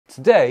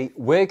Today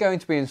we're going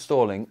to be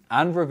installing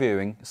and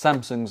reviewing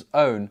Samsung's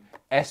own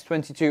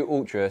S22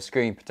 Ultra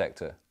screen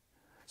protector.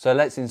 So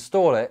let's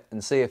install it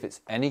and see if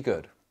it's any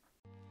good.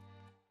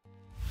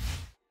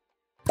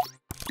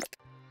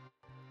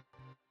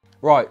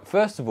 Right,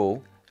 first of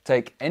all,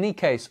 take any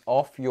case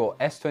off your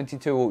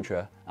S22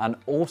 Ultra and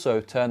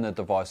also turn the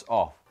device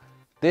off.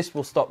 This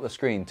will stop the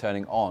screen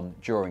turning on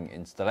during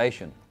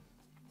installation.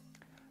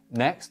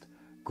 Next,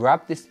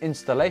 grab this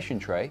installation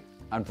tray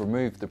and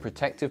remove the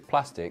protective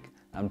plastic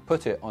and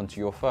put it onto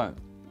your phone.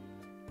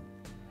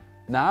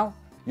 Now,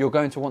 you're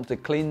going to want to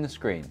clean the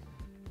screen.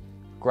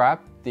 Grab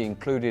the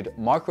included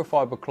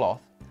microfiber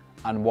cloth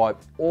and wipe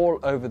all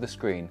over the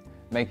screen,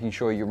 making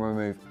sure you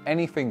remove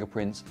any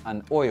fingerprints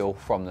and oil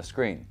from the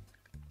screen.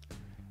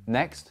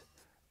 Next,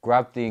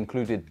 grab the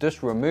included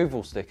dust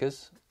removal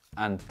stickers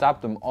and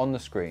dab them on the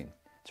screen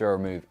to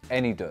remove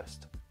any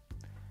dust.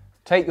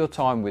 Take your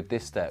time with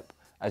this step,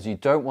 as you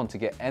don't want to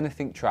get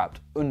anything trapped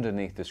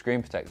underneath the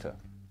screen protector.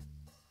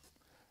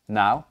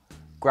 Now,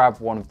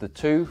 grab one of the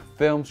two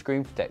film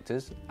screen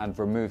protectors and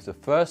remove the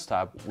first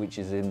tab, which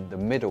is in the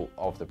middle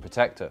of the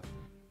protector.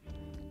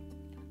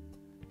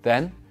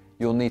 Then,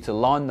 you'll need to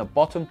line the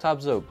bottom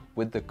tabs up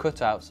with the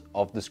cutouts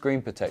of the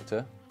screen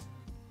protector.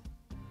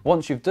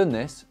 Once you've done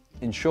this,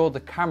 ensure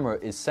the camera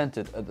is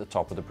centered at the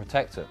top of the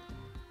protector.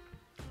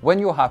 When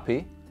you're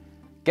happy,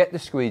 get the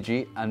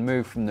squeegee and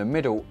move from the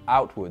middle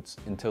outwards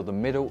until the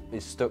middle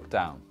is stuck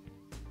down.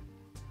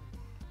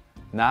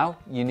 Now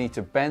you need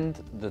to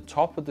bend the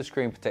top of the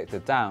screen protector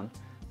down,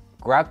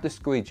 grab the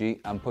squeegee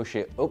and push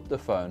it up the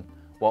phone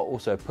while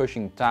also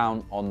pushing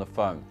down on the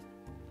phone.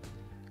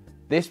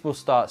 This will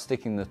start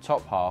sticking the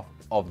top half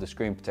of the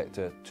screen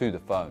protector to the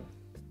phone.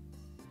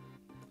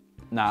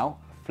 Now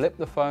flip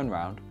the phone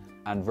round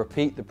and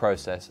repeat the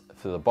process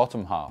for the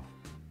bottom half.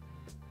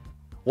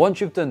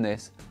 Once you've done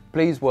this,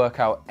 please work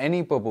out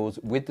any bubbles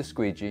with the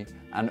squeegee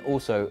and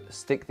also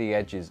stick the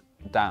edges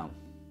down.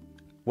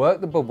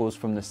 Work the bubbles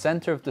from the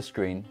center of the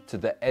screen to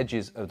the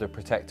edges of the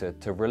protector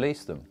to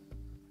release them.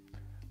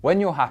 When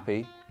you're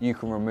happy, you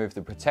can remove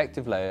the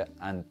protective layer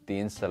and the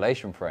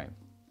installation frame.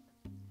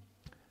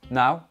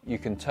 Now you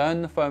can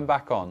turn the phone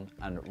back on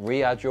and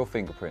re-add your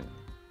fingerprint.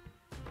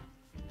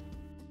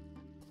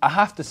 I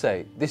have to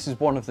say, this is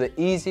one of the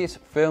easiest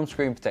film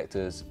screen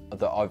protectors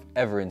that I've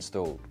ever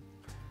installed.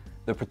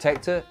 The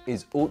protector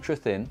is ultra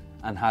thin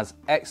and has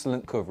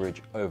excellent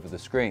coverage over the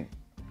screen.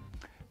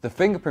 The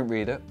fingerprint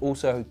reader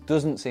also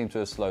doesn't seem to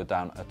have slowed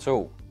down at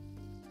all.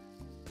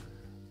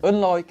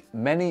 Unlike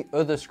many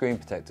other screen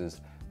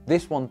protectors,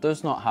 this one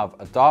does not have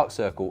a dark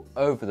circle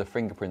over the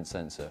fingerprint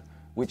sensor,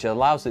 which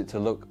allows it to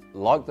look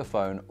like the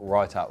phone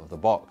right out of the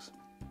box.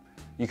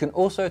 You can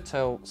also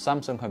tell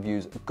Samsung have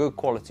used good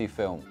quality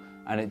film,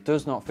 and it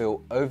does not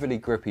feel overly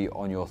grippy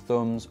on your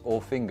thumbs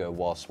or finger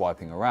while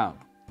swiping around.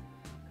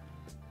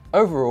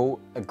 Overall,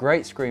 a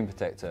great screen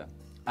protector,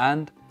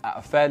 and at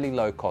a fairly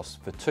low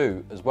cost for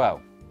two as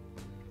well.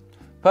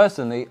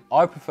 Personally,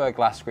 I prefer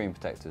glass screen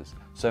protectors,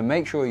 so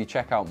make sure you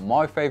check out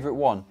my favourite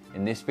one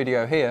in this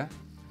video here.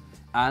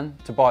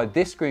 And to buy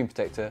this screen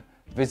protector,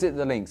 visit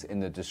the links in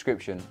the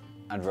description,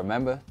 and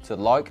remember to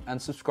like and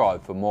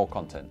subscribe for more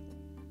content.